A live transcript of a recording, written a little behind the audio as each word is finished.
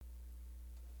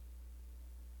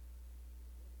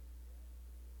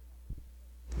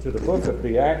to the book of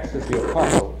the Acts of the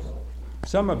Apostles.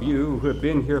 Some of you who have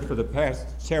been here for the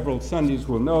past several Sundays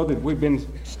will know that we've been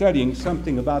studying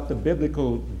something about the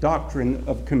biblical doctrine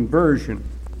of conversion.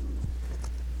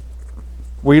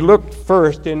 We looked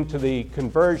first into the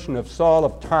conversion of Saul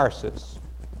of Tarsus,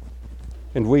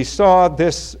 and we saw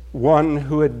this one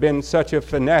who had been such a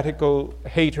fanatical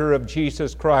hater of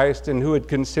Jesus Christ and who had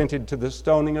consented to the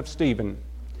stoning of Stephen,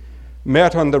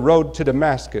 met on the road to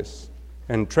Damascus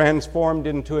and transformed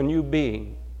into a new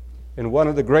being in one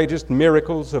of the greatest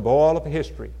miracles of all of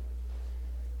history.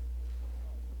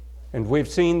 And we've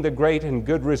seen the great and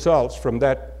good results from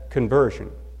that conversion.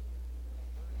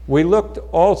 We looked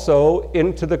also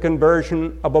into the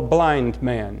conversion of a blind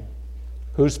man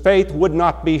whose faith would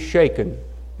not be shaken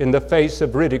in the face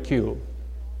of ridicule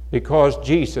because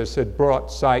Jesus had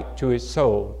brought sight to his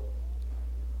soul.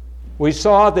 We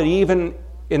saw that even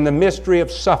in the mystery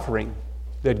of suffering,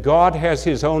 that God has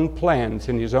his own plans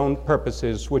and his own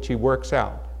purposes which he works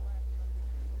out.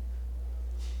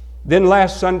 Then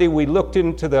last Sunday we looked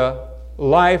into the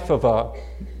life of a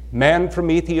man from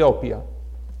Ethiopia,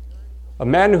 a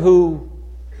man who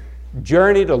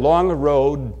journeyed along a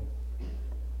road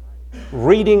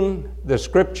reading the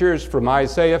scriptures from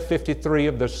Isaiah 53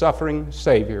 of the suffering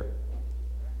Savior,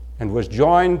 and was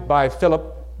joined by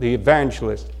Philip the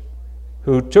evangelist,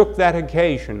 who took that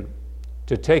occasion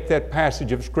to take that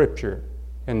passage of Scripture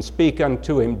and speak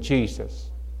unto him Jesus.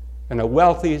 And a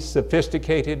wealthy,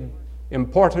 sophisticated,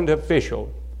 important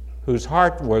official whose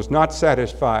heart was not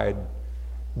satisfied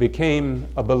became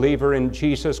a believer in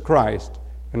Jesus Christ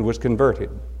and was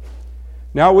converted.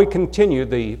 Now we continue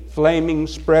the flaming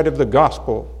spread of the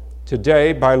gospel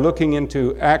today by looking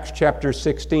into Acts chapter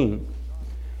 16.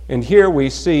 And here we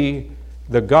see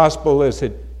the gospel as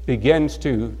it begins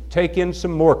to take in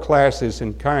some more classes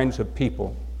and kinds of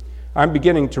people. I'm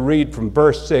beginning to read from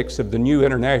verse 6 of the New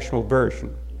International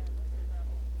Version.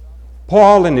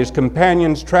 Paul and his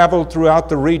companions traveled throughout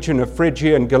the region of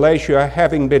Phrygia and Galatia,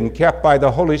 having been kept by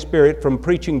the Holy Spirit from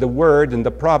preaching the word in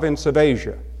the province of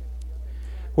Asia.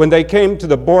 When they came to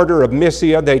the border of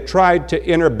Mysia, they tried to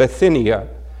enter Bithynia,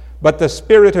 but the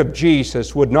Spirit of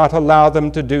Jesus would not allow them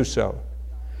to do so.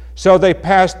 So they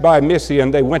passed by Mysia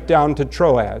and they went down to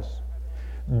Troas.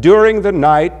 During the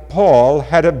night, Paul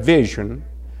had a vision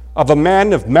of a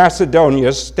man of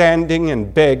Macedonia standing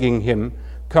and begging him,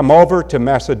 "Come over to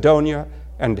Macedonia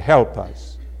and help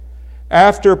us."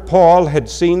 After Paul had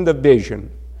seen the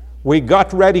vision, we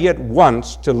got ready at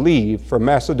once to leave for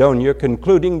Macedonia,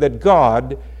 concluding that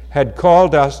God had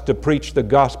called us to preach the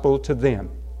gospel to them.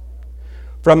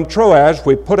 From Troas,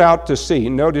 we put out to sea.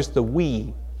 Notice the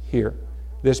 "we" here.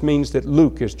 This means that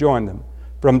Luke has joined them.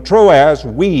 From Troas,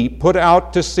 we put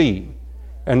out to sea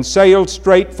and sailed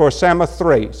straight for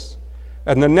Samothrace,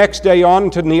 and the next day on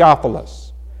to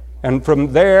Neapolis. And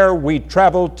from there, we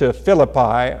traveled to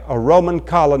Philippi, a Roman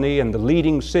colony and the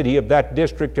leading city of that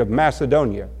district of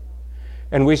Macedonia.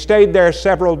 And we stayed there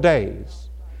several days.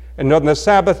 And on the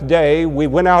Sabbath day, we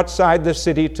went outside the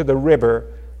city to the river,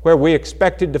 where we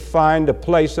expected to find a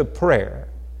place of prayer.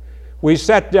 We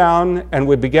sat down and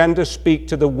we began to speak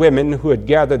to the women who had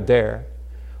gathered there.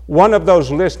 One of those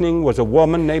listening was a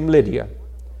woman named Lydia,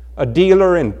 a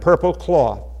dealer in purple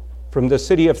cloth from the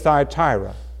city of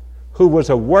Thyatira, who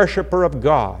was a worshiper of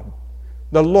God.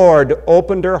 The Lord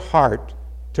opened her heart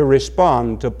to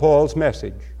respond to Paul's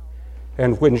message.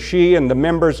 And when she and the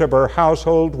members of her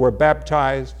household were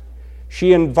baptized,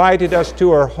 she invited us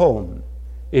to her home.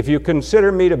 "If you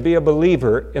consider me to be a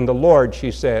believer in the Lord,"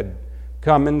 she said,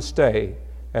 "come and stay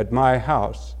at my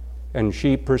house." And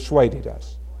she persuaded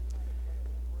us.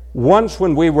 Once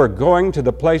when we were going to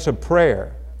the place of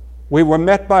prayer, we were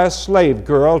met by a slave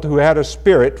girl who had a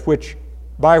spirit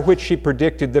by which she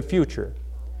predicted the future.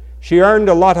 She earned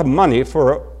a lot of money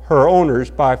for her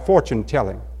owners by fortune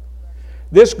telling.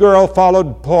 This girl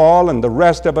followed Paul and the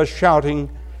rest of us, shouting,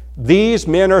 "These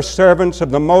men are servants of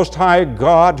the Most High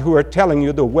God who are telling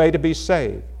you the way to be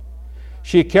saved."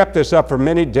 She kept this up for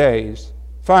many days.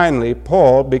 Finally,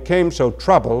 Paul became so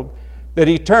troubled that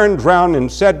he turned round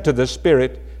and said to the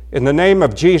spirit, "In the name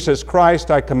of Jesus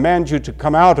Christ, I command you to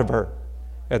come out of her."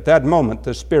 At that moment,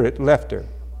 the spirit left her.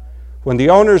 When the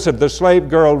owners of the slave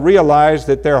girl realized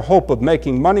that their hope of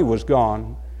making money was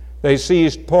gone, they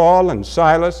seized Paul and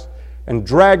Silas and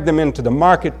dragged them into the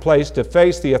marketplace to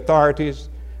face the authorities,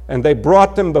 and they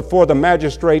brought them before the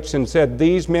magistrates and said,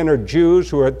 "These men are Jews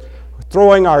who are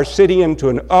throwing our city into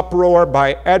an uproar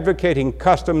by advocating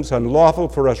customs unlawful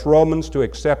for us Romans to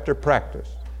accept or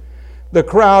practice." The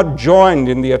crowd joined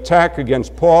in the attack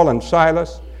against Paul and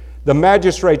Silas. The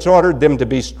magistrates ordered them to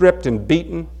be stripped and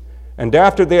beaten, And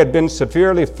after they had been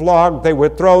severely flogged, they were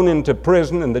thrown into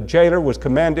prison, and the jailer was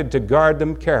commanded to guard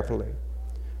them carefully.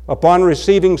 Upon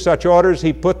receiving such orders,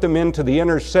 he put them into the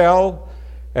inner cell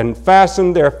and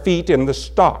fastened their feet in the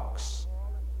stocks.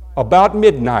 About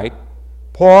midnight,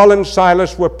 Paul and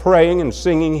Silas were praying and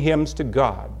singing hymns to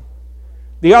God.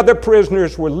 The other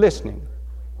prisoners were listening.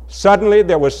 Suddenly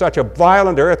there was such a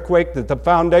violent earthquake that the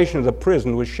foundation of the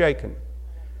prison was shaken.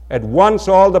 At once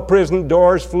all the prison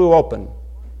doors flew open.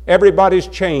 Everybody's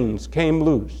chains came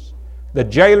loose. The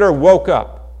jailer woke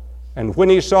up, and when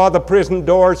he saw the prison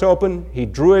doors open, he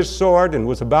drew his sword and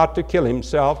was about to kill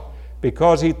himself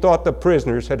because he thought the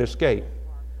prisoners had escaped.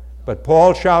 But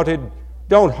Paul shouted,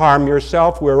 "Don't harm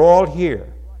yourself, we're all here."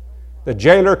 The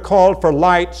jailer called for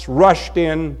lights, rushed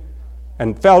in,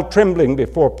 and fell trembling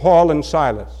before Paul and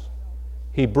Silas.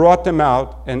 He brought them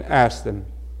out and asked them,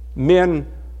 "Men,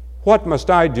 what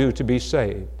must I do to be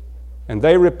saved?" And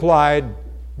they replied,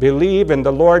 "Believe in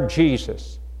the Lord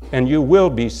Jesus, and you will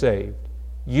be saved,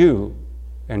 you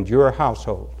and your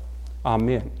household."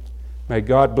 Amen. May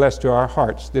God bless to our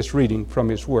hearts this reading from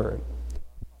His Word.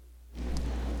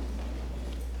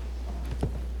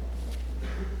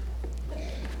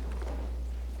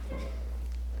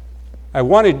 I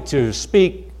wanted to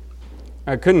speak,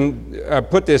 I couldn't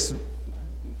put this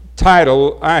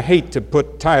title. I hate to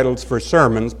put titles for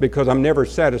sermons because I'm never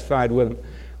satisfied with them.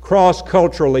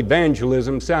 Cross-cultural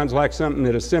evangelism sounds like something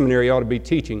that a seminary ought to be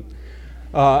teaching.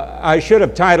 I should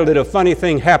have titled it "A Funny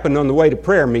Thing Happened on the Way to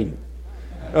Prayer Meeting,"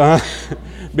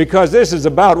 because this is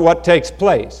about what takes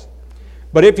place.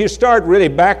 But if you start really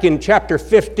back in chapter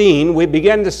 15, we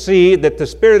begin to see that the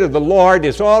Spirit of the Lord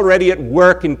is already at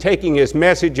work in taking His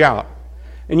message out.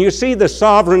 And you see the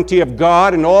sovereignty of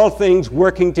God and all things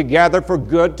working together for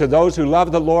good to those who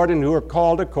love the Lord and who are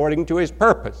called according to His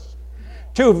purpose.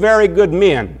 Two very good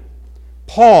men,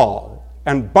 Paul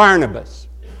and Barnabas,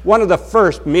 one of the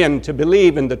first men to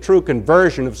believe in the true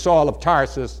conversion of Saul of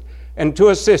Tarsus and to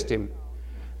assist him,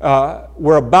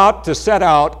 were about to set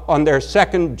out on their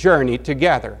second journey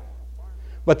together.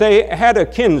 But they had a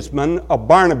kinsman of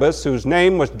Barnabas whose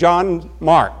name was John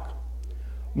Mark.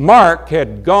 Mark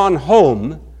had gone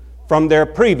home from their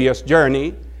previous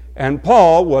journey, and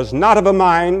Paul was not of a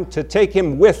mind to take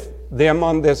him with them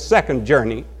on this second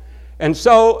journey. And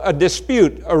so a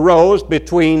dispute arose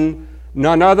between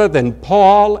none other than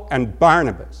Paul and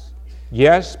Barnabas.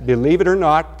 Yes, believe it or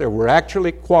not, there were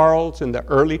actually quarrels in the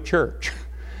early church.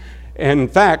 In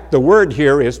fact, the word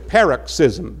here is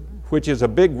paroxysm, which is a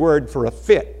big word for a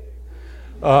fit.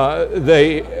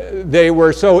 They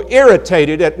were so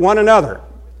irritated at one another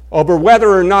over whether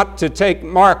or not to take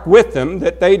Mark with them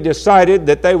that they decided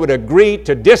that they would agree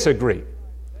to disagree.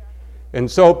 And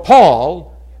so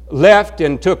Paul left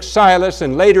and took Silas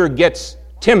and later gets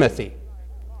Timothy.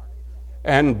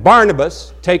 And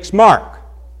Barnabas takes Mark.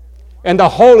 And the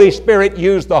Holy Spirit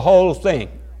used the whole thing.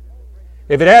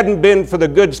 If it hadn't been for the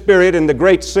good spirit and the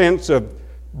great sense of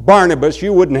Barnabas,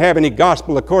 you wouldn't have any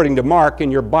gospel according to Mark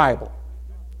in your Bible.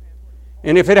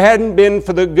 And if it hadn't been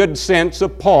for the good sense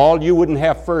of Paul, you wouldn't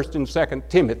have 1st and 2nd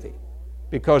Timothy,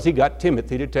 because he got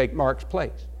Timothy to take Mark's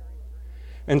place.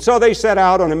 And so they set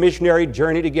out on a missionary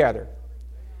journey together.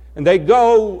 And they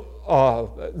go,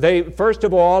 first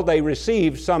of all, they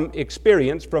receive some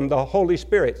experience from the Holy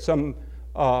Spirit.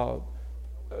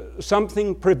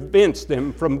 Something prevents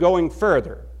them from going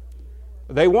further.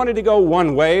 They wanted to go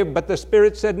one way, but the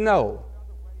Spirit said no.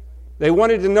 They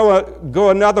wanted to go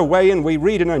another way, and we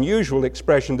read an unusual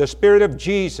expression. The Spirit of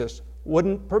Jesus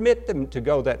wouldn't permit them to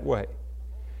go that way.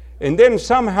 And then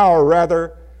somehow or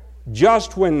rather,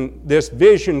 just when this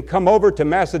vision, "Come over to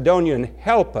Macedonia and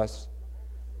help us,"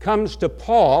 comes to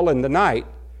Paul in the night,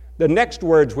 the next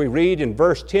words we read in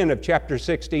verse 10 of chapter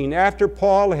 16, after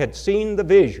Paul had seen the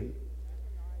vision,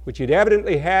 which he'd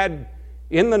evidently had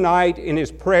in the night in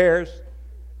his prayers,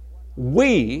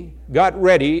 we got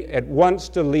ready at once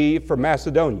to leave for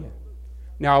Macedonia.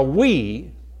 Now,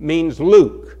 we means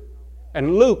Luke,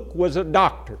 and Luke was a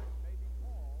doctor.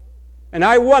 And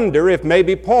I wonder if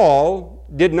maybe Paul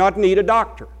did not need a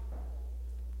doctor.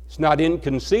 It's not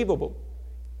inconceivable.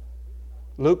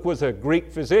 Luke was a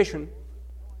Greek physician.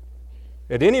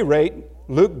 At any rate,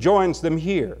 Luke joins them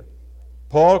here.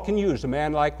 Paul can use a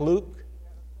man like Luke.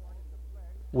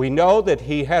 We know that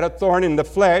he had a thorn in the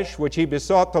flesh, which he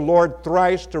besought the Lord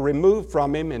thrice to remove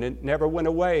from him, and it never went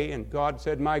away, and God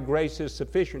said, "My grace is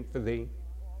sufficient for thee."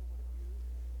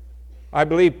 I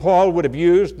believe Paul would have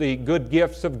used the good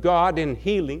gifts of God in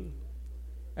healing,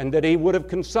 and that he would have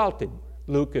consulted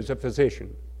Luke as a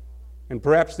physician. And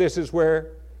perhaps this is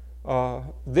where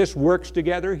this works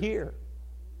together here,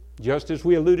 just as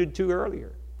we alluded to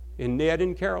earlier. in Ned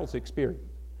and Carol's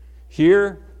experience.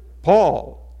 Here,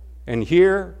 Paul, and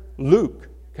here, Luke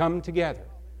come together.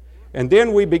 And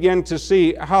then we begin to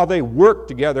see how they work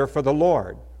together for the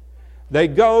Lord. They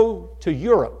go to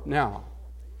Europe now.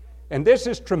 And this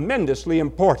is tremendously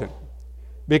important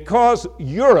because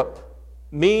Europe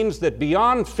means that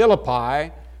beyond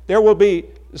Philippi, there will be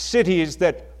cities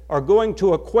that are going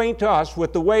to acquaint us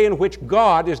with the way in which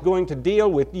God is going to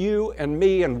deal with you and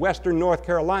me in western North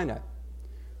Carolina,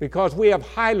 because we have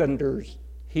Highlanders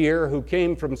here who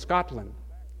came from Scotland.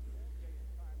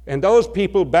 And those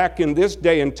people back in this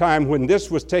day and time when this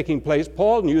was taking place,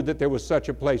 Paul knew that there was such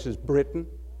a place as Britain.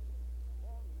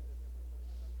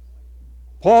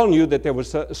 Paul knew that there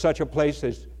was such a place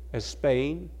as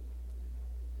Spain.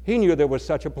 He knew there was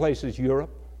such a place as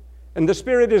Europe. And the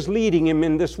Spirit is leading him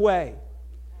in this way.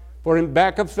 For in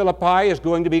back of Philippi is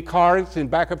going to be Corinth. In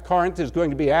back of Corinth is going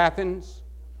to be Athens.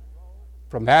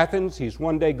 From Athens, he's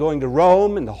one day going to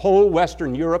Rome, and the whole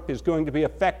Western Europe is going to be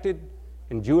affected.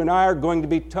 And you and I are going to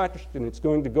be touched, and it's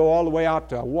going to go all the way out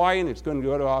to Hawaii, and it's going to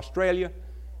go to Australia,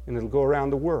 and it'll go around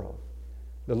the world.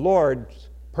 The Lord's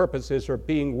purposes are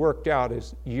being worked out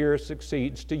as year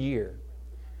succeeds to year.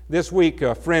 This week,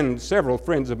 several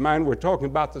friends of mine were talking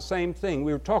about the same thing.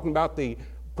 We were talking about the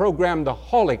program, The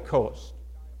Holocaust,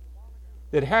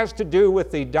 that has to do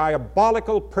with the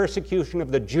diabolical persecution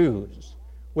of the Jews,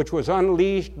 which was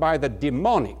unleashed by the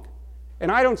demonic. And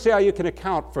I don't see how you can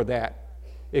account for that,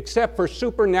 except for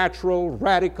supernatural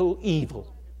radical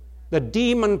evil. The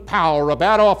demon power of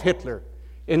Adolf Hitler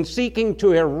in seeking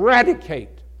to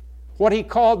eradicate what he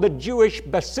called the Jewish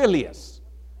bacillus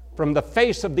from the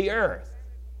face of the earth.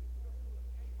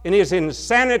 In his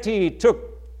insanity, he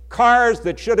took cars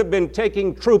that should have been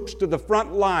taking troops to the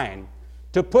front line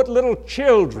to put little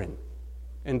children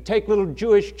and take little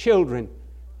Jewish children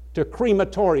to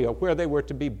crematoria where they were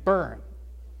to be burned.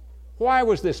 Why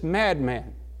was this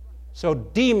madman so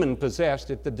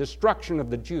demon-possessed at the destruction of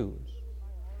the Jews?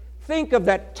 Think of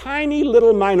that tiny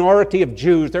little minority of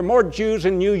Jews. There are more Jews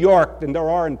in New York than there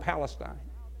are in Palestine.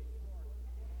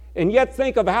 And yet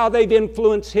think of how they've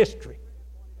influenced history.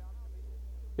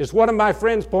 As one of my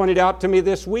friends pointed out to me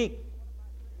this week,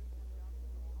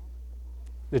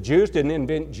 the Jews didn't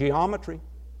invent geometry.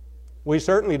 We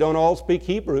certainly don't all speak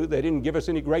Hebrew. They didn't give us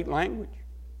any great language.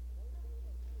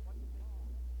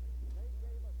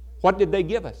 What did they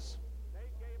give us?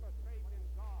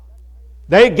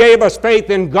 They gave us faith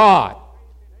in God.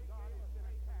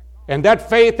 And that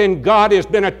faith in God has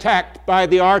been attacked by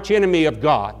the archenemy of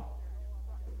God.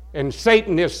 And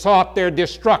Satan has sought their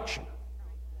destruction.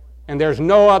 And there's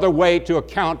no other way to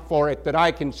account for it that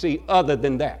I can see other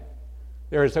than that.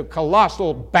 There is a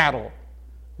colossal battle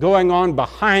going on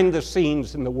behind the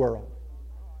scenes in the world.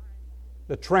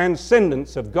 The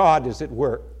transcendence of God is at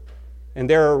work. And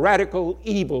there are radical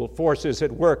evil forces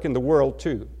at work in the world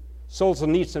too.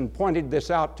 Solzhenitsyn pointed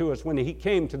this out to us when he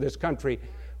came to this country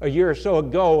a year or so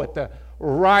ago at the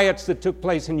riots that took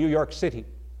place in New York City.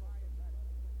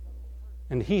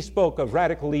 And he spoke of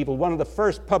radical evil. One of the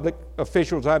first public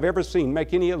officials I've ever seen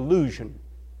make any allusion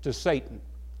to Satan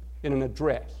in an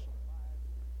address.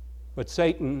 But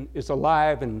Satan is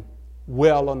alive and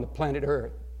well on the planet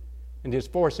Earth, and his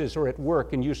forces are at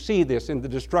work, and you see this in the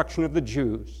destruction of the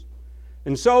Jews.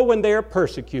 And so when they are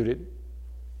persecuted,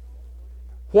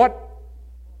 what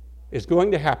is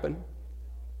going to happen?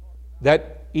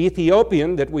 That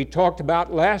Ethiopian that we talked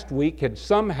about last week had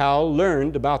somehow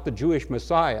learned about the Jewish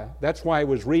Messiah. That's why I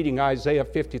was reading Isaiah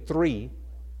 53.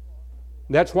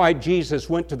 That's why Jesus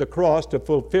went to the cross to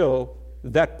fulfill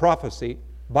that prophecy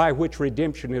by which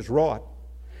redemption is wrought.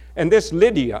 And this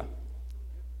Lydia,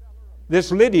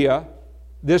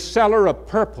 this seller of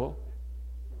purple,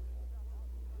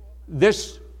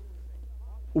 this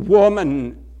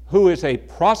woman who is a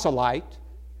proselyte,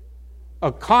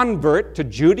 a convert to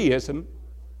Judaism,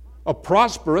 a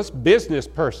prosperous business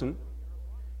person,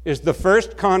 is the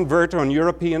first convert on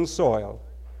European soil.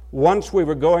 Once we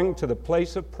were going to the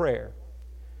place of prayer.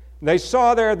 They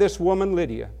saw there this woman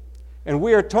Lydia, and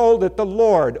we are told that the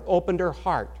Lord opened her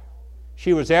heart.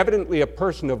 She was evidently a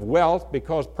person of wealth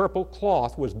because purple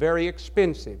cloth was very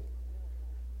expensive.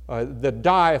 The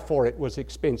dye for it was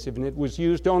expensive, and it was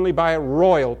used only by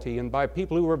royalty and by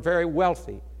people who were very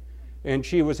wealthy. And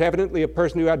she was evidently a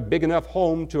person who had a big enough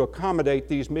home to accommodate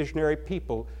these missionary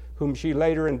people whom she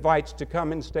later invites to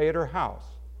come and stay at her house.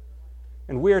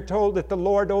 And we are told that the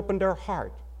Lord opened her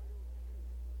heart.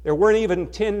 There weren't even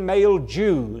 10 male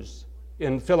Jews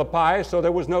in Philippi, so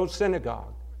there was no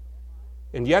synagogue.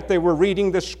 And yet they were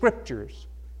reading the Scriptures.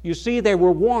 You see, they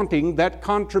were wanting that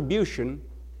contribution,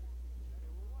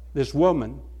 this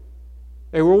woman,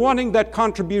 They were wanting that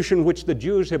contribution which the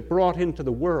Jews have brought into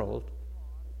the world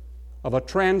of a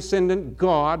transcendent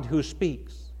God who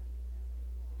speaks.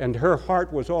 And her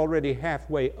heart was already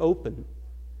halfway open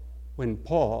when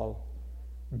Paul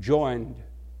joined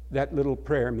that little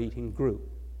prayer meeting group.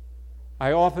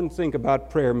 I often think about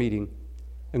prayer meeting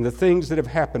and the things that have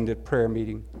happened at prayer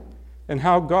meeting and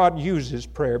how God uses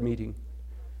prayer meeting.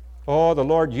 Oh, the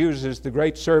Lord uses the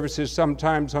great services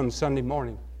sometimes on Sunday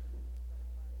morning.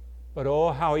 But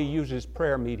oh, how He uses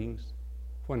prayer meetings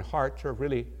when hearts are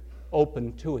really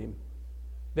open to Him.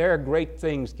 There great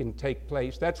things can take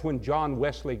place. That's when John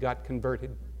Wesley got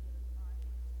converted.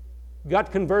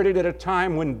 Got converted at a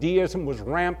time when deism was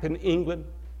rampant in England,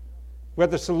 where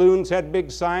the saloons had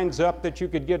big signs up that you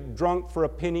could get drunk for a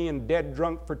penny and dead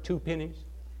drunk for 2 pennies.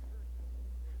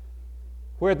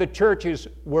 Where the churches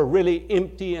were really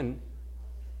empty and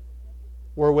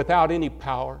were without any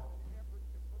power.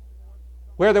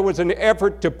 Where there was an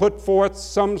effort to put forth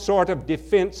some sort of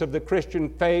defense of the Christian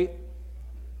faith.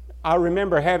 I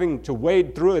remember having to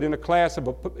wade through it in a class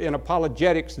in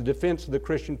apologetics, the defense of the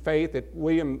Christian faith that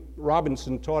William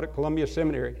Robinson taught at Columbia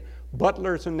Seminary.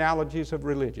 Butler's Analogies of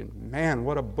Religion. Man,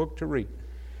 what a book to read.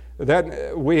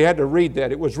 We had to read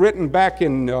that. It was written back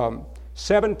in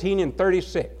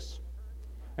 1736.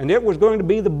 And it was going to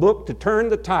be the book to turn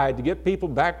the tide, to get people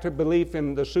back to belief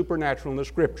in the supernatural and the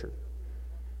Scripture.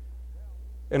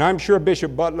 And I'm sure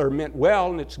Bishop Butler meant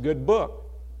well, and it's a good book.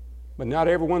 But not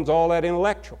everyone's all that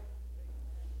intellectual.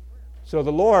 So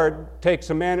the Lord takes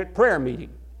a man at prayer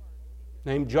meeting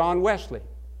named John Wesley,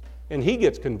 and he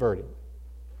gets converted.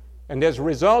 And as a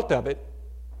result of it,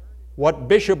 what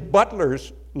Bishop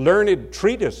Butler's learned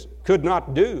treatise could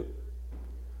not do,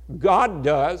 God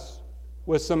does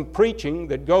with some preaching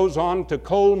that goes on to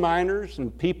coal miners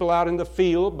and people out in the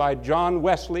field by John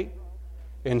Wesley,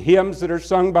 and hymns that are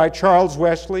sung by Charles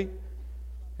Wesley,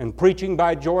 and preaching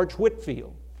by George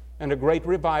Whitefield. And a great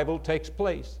revival takes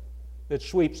place that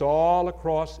sweeps all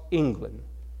across England.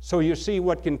 So you see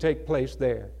what can take place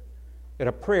there at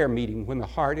a prayer meeting when the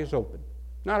heart is open.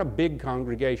 Not a big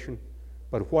congregation,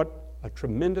 but what a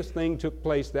tremendous thing took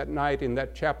place that night in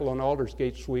that chapel on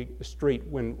Aldersgate Street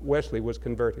when Wesley was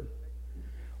converted.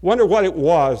 Wonder what it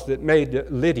was that made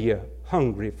Lydia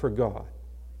hungry for God.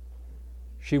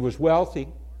 She was wealthy.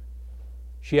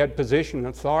 She had position and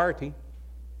authority.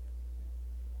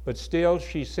 But still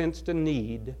she sensed a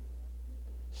need.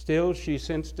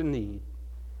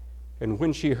 And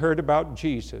when she heard about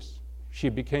Jesus, she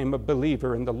became a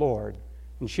believer in the Lord.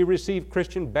 And she received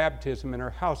Christian baptism, and her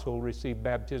household received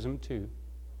baptism too.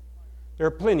 There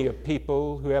are plenty of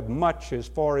people who have much as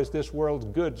far as this world's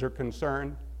goods are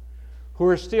concerned, who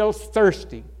are still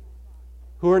thirsty,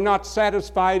 who are not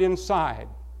satisfied inside,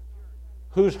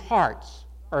 whose hearts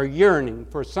are yearning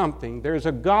for something. There's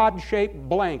a God-shaped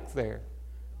blank there,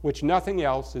 which nothing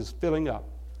else is filling up.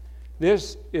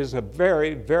 This is a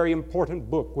very, very important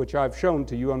book, which I've shown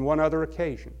to you on one other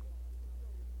occasion,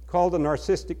 called The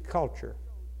Narcissistic Culture.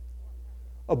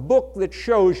 A book that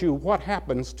shows you what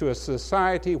happens to a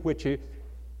society which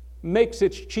makes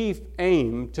its chief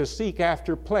aim to seek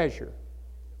after pleasure.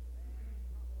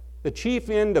 The chief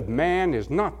end of man is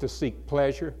not to seek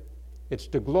pleasure, it's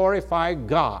to glorify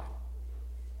God.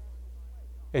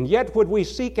 And yet when we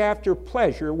seek after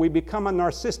pleasure, we become a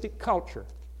narcissistic culture.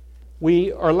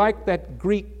 We are like that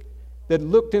Greek that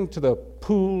looked into the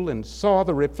pool and saw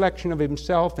the reflection of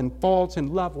himself and falls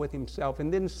in love with himself,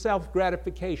 and then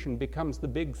self-gratification becomes the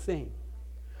big thing.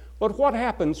 But what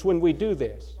happens when we do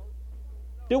this?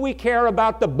 Do we care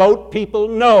about the boat people?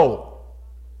 No.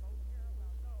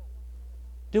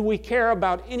 Do we care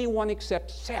about anyone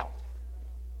except self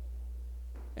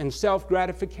and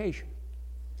self-gratification?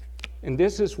 And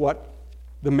this is what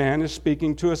the man is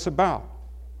speaking to us about.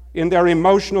 In their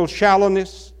emotional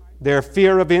shallowness, their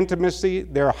fear of intimacy,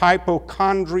 their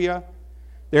hypochondria,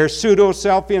 their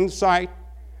pseudo-self-insight,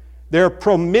 their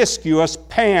promiscuous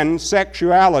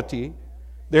pansexuality,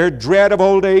 their dread of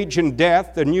old age and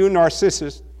death, the new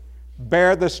narcissists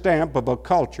bear the stamp of a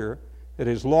culture that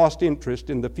has lost interest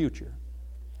in the future.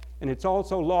 And it's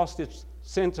also lost its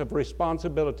sense of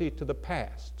responsibility to the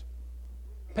past.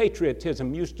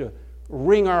 Patriotism used to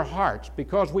wring our hearts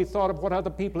because we thought of what other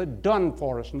people had done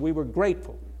for us and we were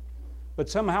grateful. But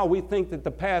somehow we think that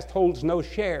the past holds no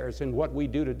shares in what we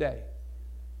do today.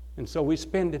 And so we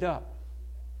spend it up.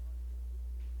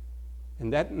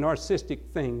 And that narcissistic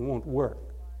thing won't work.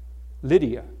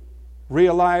 Lydia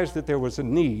realized that there was a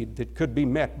need that could be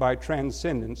met by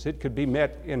transcendence. It could be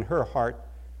met in her heart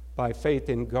by faith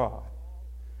in God.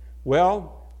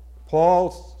 Well,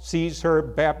 Paul sees her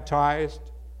baptized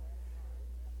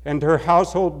and her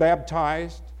household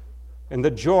baptized. And the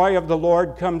joy of the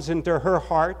Lord comes into her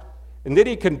heart. And then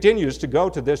he continues to go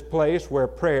to this place where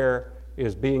prayer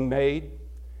is being made.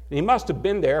 And he must have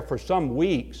been there for some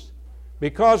weeks,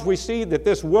 because we see that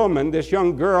this woman, this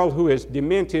young girl who is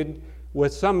demented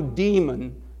with some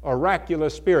demon,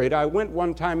 oraculous spirit. I went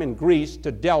one time in Greece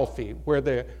to Delphi, where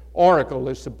the oracle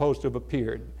is supposed to have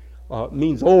appeared.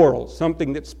 Means oral,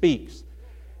 something that speaks.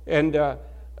 And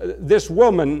this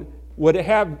woman would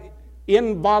have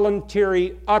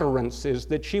involuntary utterances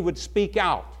that she would speak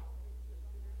out.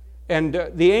 And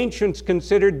the ancients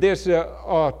considered this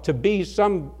to be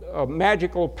some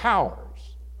magical powers.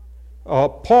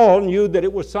 Paul knew that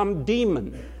it was some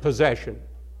demon possession.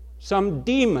 Some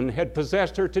demon had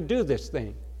possessed her to do this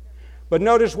thing. But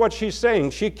notice what she's saying.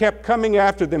 She kept coming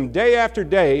after them day after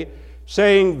day,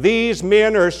 saying, "These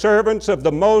men are servants of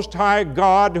the Most High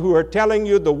God who are telling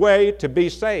you the way to be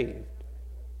saved."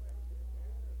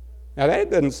 Now that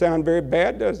doesn't sound very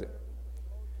bad, does it?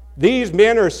 These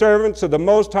men are servants of the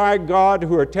Most High God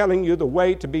who are telling you the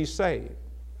way to be saved.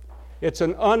 It's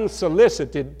an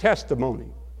unsolicited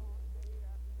testimony.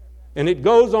 And it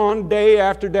goes on day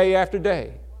after day after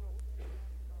day.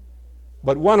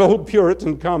 But one old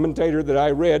Puritan commentator that I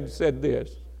read said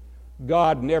this: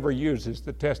 God never uses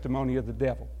the testimony of the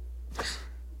devil.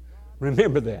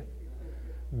 Remember that.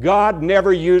 God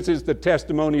never uses the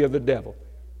testimony of the devil.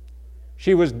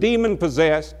 She was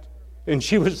demon-possessed, and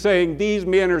she was saying, "These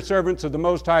men are servants of the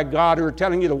Most High God who are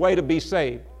telling you the way to be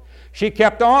saved." She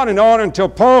kept on and on until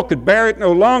Paul could bear it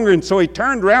no longer, and so he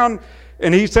turned around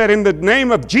and he said, "In the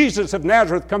name of Jesus of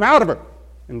Nazareth, come out of her."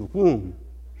 And boom,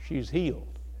 she's healed.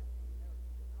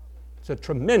 It's a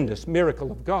tremendous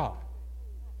miracle of God.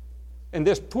 And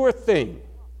this poor thing,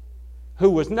 who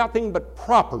was nothing but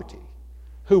property,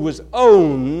 who was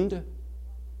owned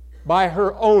by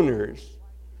her owners,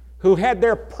 who had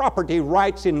their property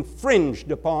rights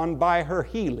infringed upon by her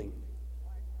healing.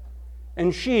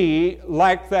 And she,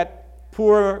 like that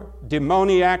poor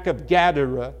demoniac of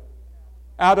Gadara,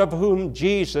 out of whom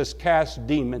Jesus cast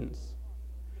demons,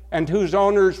 and whose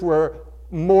owners were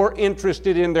more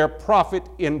interested in their profit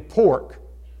in pork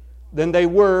than they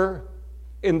were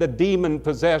in the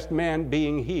demon-possessed man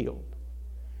being healed.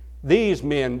 These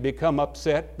men become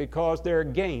upset because their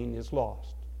gain is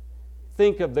lost.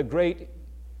 Think of the great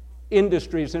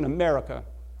industries in America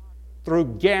through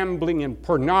gambling and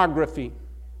pornography,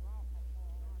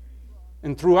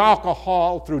 and through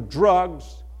alcohol, through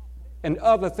drugs, and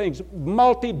other things,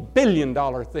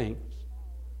 multi-billion-dollar things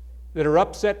that are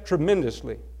upset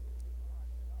tremendously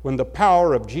when the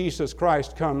power of Jesus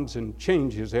Christ comes and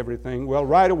changes everything. Well,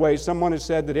 right away, someone has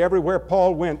said that everywhere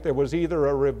Paul went, there was either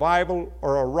a revival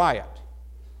or a riot.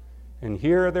 And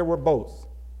here there were both.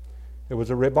 There was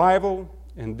a revival,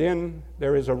 and then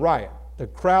there is a riot. The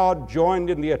crowd joined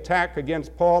in the attack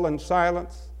against Paul and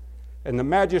Silas, and the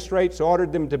magistrates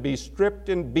ordered them to be stripped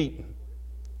and beaten.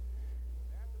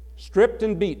 Stripped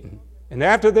and beaten. And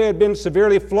after they had been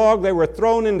severely flogged, they were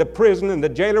thrown into prison, and the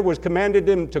jailer was commanded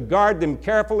them to guard them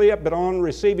carefully, but on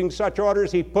receiving such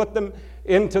orders, he put them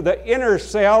into the inner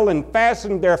cell and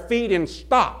fastened their feet in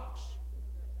stocks.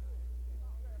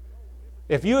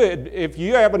 If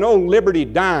you have an old Liberty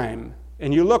dime,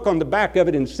 and you look on the back of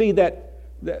it and see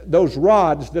those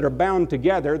rods that are bound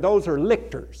together, those are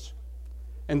lictors.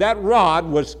 And that rod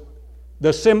was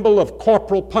the symbol of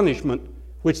corporal punishment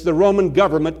which the Roman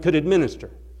government could administer.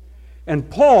 And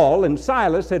Paul and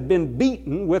Silas had been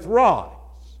beaten with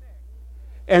rods.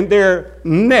 And their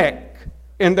neck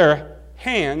and their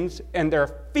hands and their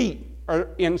feet are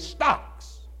in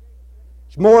stocks.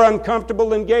 It's more uncomfortable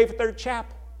than Gaither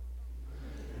Chapel.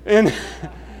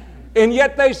 And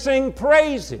yet they sing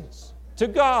praises to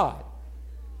God.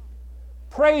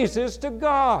 Praises to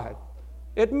God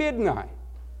at midnight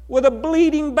with a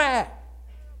bleeding back,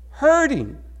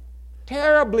 hurting,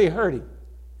 terribly hurting.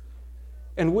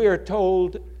 And we are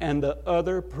told, and the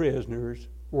other prisoners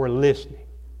were listening.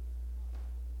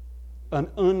 An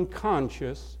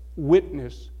unconscious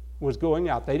witness was going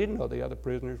out. They didn't know the other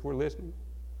prisoners were listening.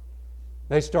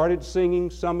 They started singing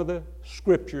some of the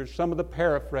scriptures, some of the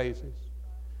paraphrases.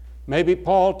 Maybe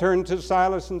Paul turned to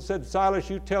Silas and said, "Silas,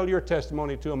 you tell your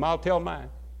testimony to him, I'll tell mine."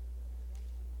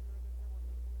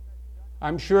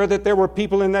 I'm sure that there were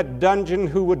people in that dungeon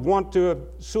who would want to have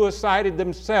suicided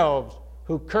themselves,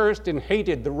 who cursed and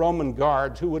hated the Roman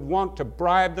guards, who would want to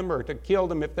bribe them or to kill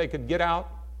them if they could get out.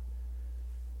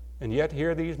 And yet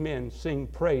here these men sing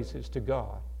praises to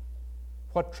God.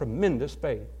 What tremendous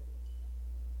faith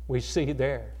we see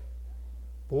there.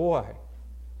 Boy,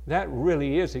 that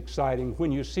really is exciting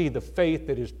when you see the faith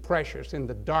that is precious in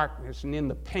the darkness and in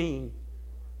the pain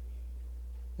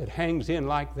that hangs in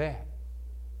like that.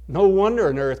 No wonder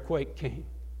an earthquake came.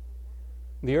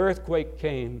 The earthquake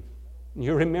came.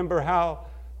 You remember how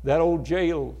that old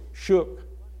jail shook.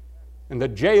 And the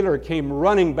jailer came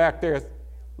running back there,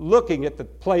 looking at the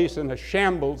place in a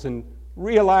shambles and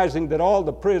realizing that all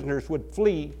the prisoners would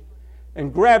flee,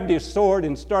 and grabbed his sword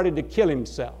and started to kill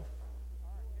himself.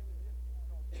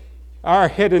 Our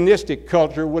hedonistic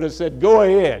culture would have said, go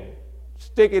ahead,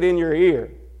 stick it in your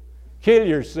ear, kill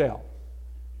yourself.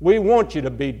 We want you to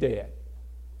be dead.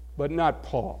 But not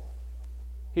Paul.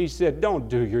 He said, don't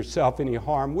do yourself any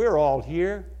harm. We're all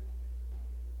here.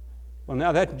 Well,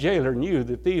 now that jailer knew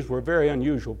that these were very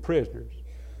unusual prisoners.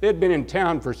 They had been in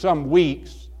town for some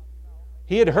weeks.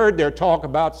 He had heard their talk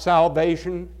about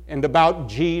salvation and about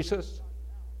Jesus.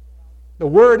 The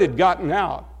word had gotten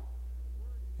out,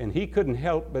 and he couldn't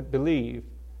help but believe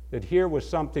that here was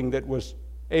something that was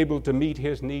able to meet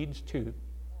his needs too.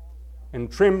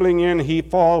 And trembling in, he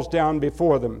falls down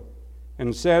before them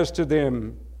and says to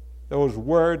them those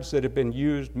words that have been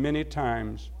used many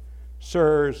times,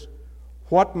 Sirs,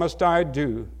 what must I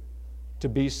do to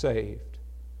be saved?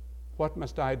 What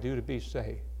must I do to be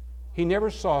saved? He never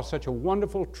saw such a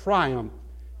wonderful triumph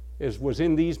as was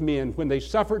in these men when they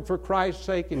suffered for Christ's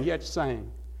sake and yet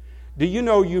sang. Do you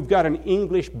know you've got an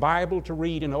English Bible to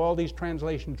read in all these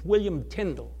translations? William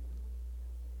Tyndale.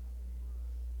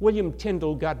 William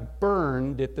Tyndale got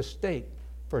burned at the stake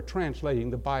for translating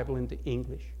the Bible into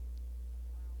English.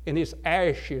 And his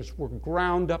ashes were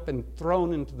ground up and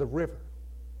thrown into the river.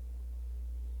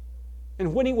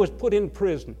 And when he was put in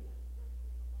prison,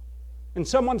 and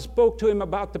someone spoke to him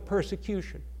about the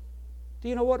persecution, do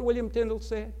you know what William Tyndale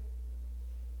said?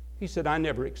 He said, I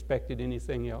never expected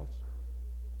anything else.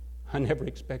 I never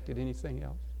expected anything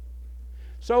else.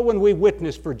 So when we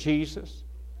witness for Jesus,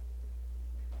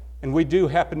 and we do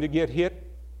happen to get hit,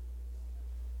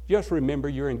 just remember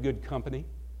you're in good company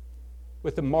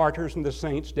with the martyrs and the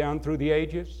saints down through the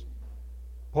ages.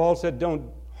 Paul said, don't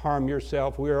harm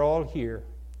yourself. We're all here.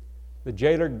 The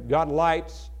jailer got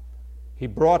lights. He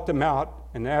brought them out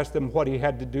and asked them what he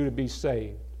had to do to be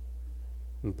saved.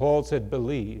 And Paul said,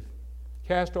 believe.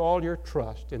 Cast all your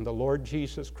trust in the Lord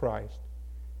Jesus Christ,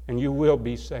 and you will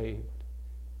be saved.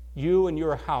 You and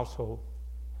your household.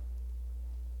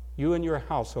 You and your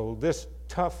household. This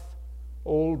tough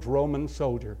old Roman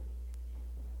soldier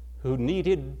who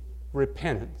needed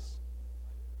repentance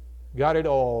got it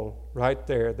all right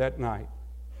there that night.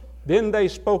 Then they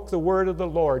spoke the word of the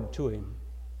Lord to him.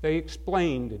 They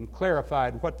explained and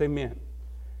clarified what they meant.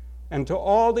 And to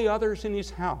all the others in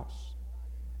his house.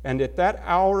 And at that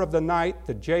hour of the night,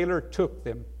 the jailer took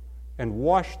them and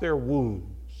washed their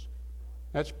wounds.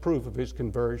 That's proof of his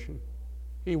conversion.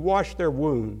 He washed their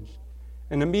wounds.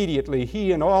 And immediately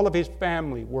he and all of his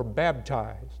family were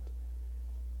baptized.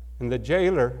 And the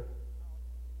jailer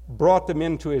brought them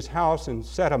into his house and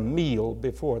set a meal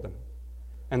before them.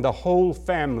 And the whole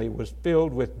family was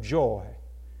filled with joy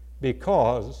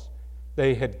because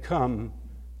they had come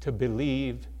to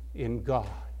believe in God.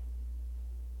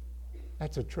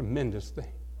 That's a tremendous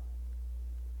thing.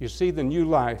 You see the new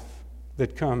life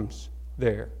that comes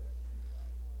there.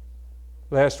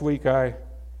 Last week I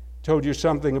told you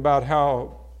something about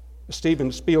how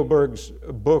Steven Spielberg's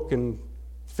book and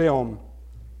film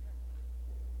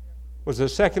was a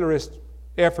secularist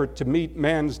effort to meet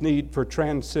man's need for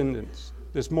transcendence.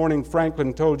 This morning,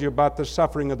 Franklin told you about the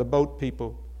suffering of the boat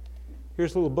people.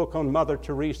 Here's a little book on Mother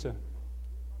Teresa.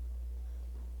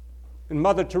 And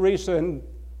Mother Teresa, in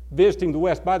visiting the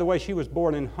West, by the way, she was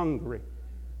born in Hungary.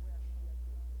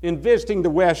 In visiting the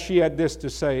West, she had this to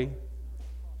say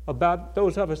about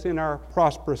those of us in our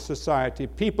prosperous society.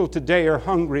 People today are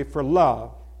hungry for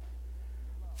love,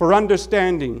 for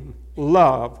understanding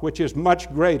love, which is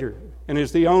much greater and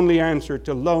is the only answer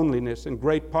to loneliness and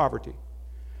great poverty.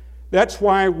 That's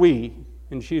why we,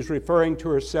 and she's referring to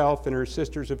herself and her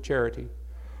Sisters of Charity,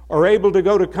 are able to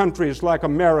go to countries like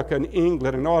America and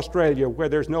England and Australia where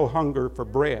there's no hunger for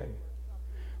bread.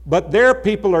 But their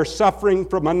people are suffering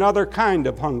from another kind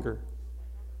of hunger,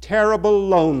 terrible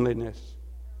loneliness,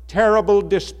 terrible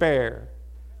despair,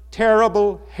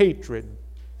 terrible hatred,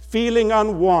 feeling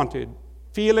unwanted,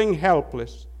 feeling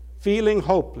helpless, feeling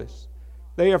hopeless.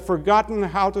 They have forgotten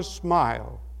how to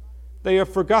smile. They have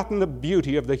forgotten the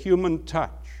beauty of the human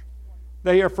touch.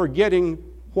 They are forgetting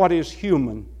what is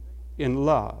human in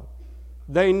love.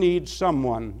 They need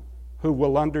someone who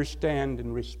will understand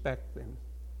and respect them.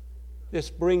 This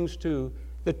brings to,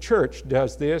 the church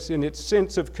does this in its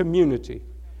sense of community.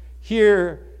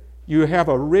 Here you have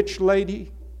a rich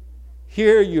lady.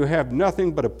 Here you have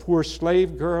nothing but a poor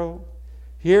slave girl.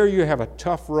 Here you have a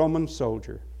tough Roman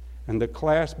soldier. And the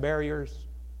class barriers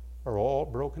are all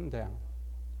broken down.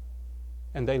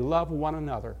 and they love one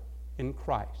another in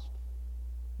Christ.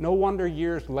 No wonder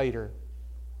years later,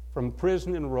 from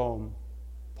prison in Rome,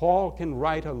 Paul can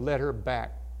write a letter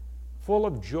back full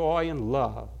of joy and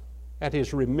love at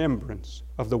his remembrance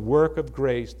of the work of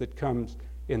grace that comes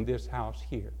in this house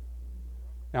here.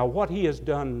 Now, what he has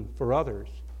done for others,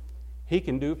 he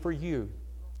can do for you.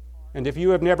 And if you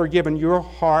have never given your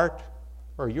heart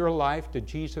or your life to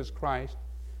Jesus Christ,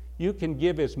 you can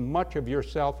give as much of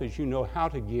yourself as you know how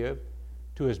to give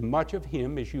to as much of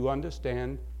him as you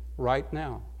understand right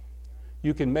now.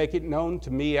 You can make it known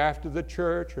to me after the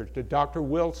church, or to Dr.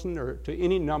 Wilson, or to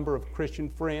any number of Christian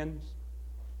friends.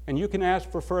 And you can ask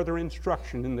for further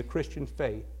instruction in the Christian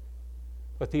faith.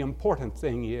 But the important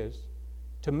thing is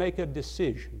to make a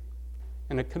decision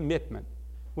and a commitment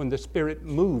when the Spirit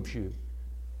moves you.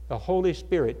 The Holy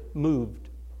Spirit moved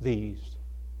these.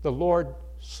 The Lord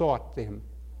sought them,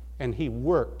 and he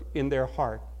worked in their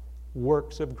heart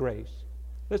works of grace.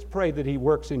 Let's pray that he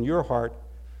works in your heart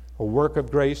a work of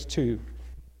grace too.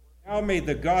 Now may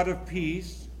the God of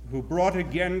peace, who brought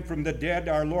again from the dead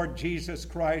our Lord Jesus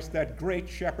Christ, that great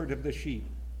shepherd of the sheep,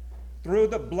 through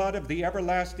the blood of the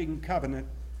everlasting covenant,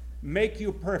 make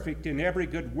you perfect in every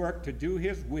good work to do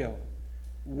his will,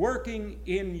 working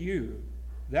in you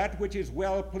that which is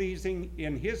well-pleasing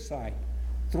in his sight,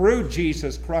 through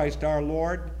Jesus Christ our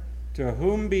Lord, to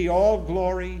whom be all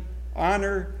glory,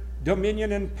 honor,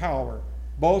 dominion, and power,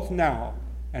 both now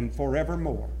and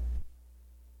forevermore.